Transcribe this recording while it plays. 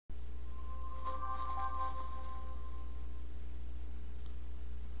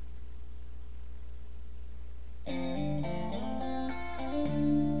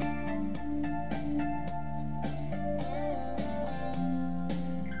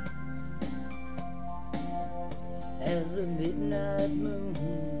as the midnight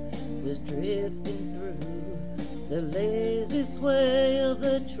moon was drifting through the lazy sway of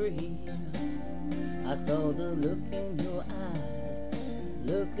the tree. I saw the look in your eyes,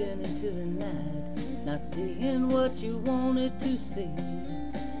 looking into the night, not seeing what you wanted to see.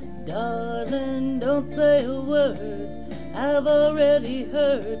 Darling, don't say a word, I've already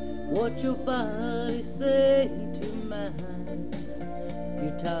heard what your body's saying to mine.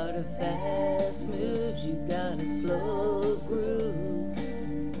 You're tired of fast moves, you got a slow groove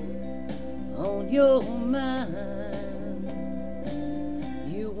on your mind.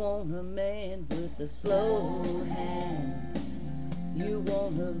 You want a man with a slow hand, you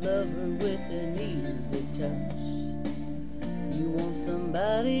want a lover with an easy touch. You want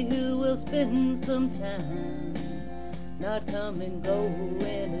somebody who will spend some time, not come and go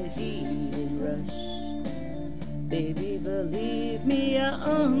in a heated rush. Baby, believe me, I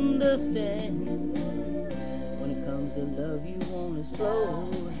understand. When it comes to love, you want a slow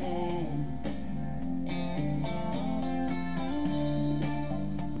hand.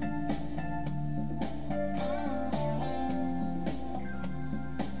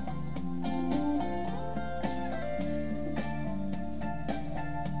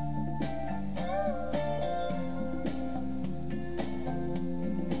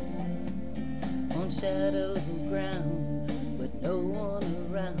 Shadowed ground with no one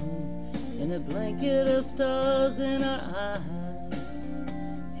around, in a blanket of stars in our eyes.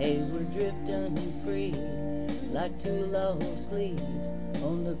 Hey, we're drifting free like two lost leaves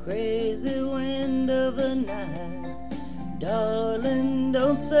on the crazy wind of the night. Darling,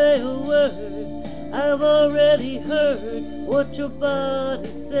 don't say a word, I've already heard what your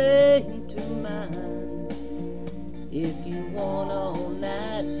body's saying to mine. If you want all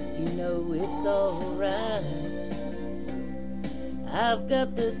night, you know it's alright. I've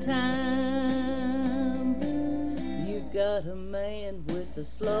got the time. You've got a man with a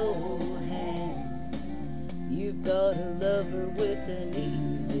slow hand, you've got a lover with an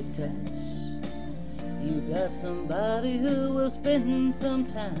easy touch. You got somebody who will spend some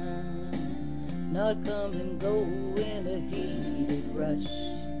time, not come and go in a heated rush.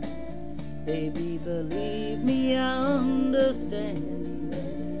 Baby, believe me, I understand.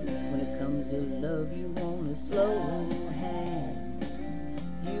 When it comes to love, you want a slow hand,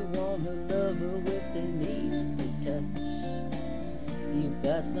 you want a lover with an easy touch. You've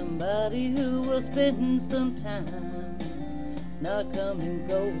got somebody who will spend some time, not come and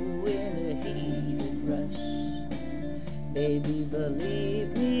go in a heated rush. Baby,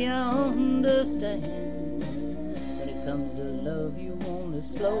 believe me, I understand. When it comes to love, you want a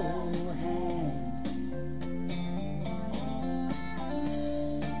slow hand.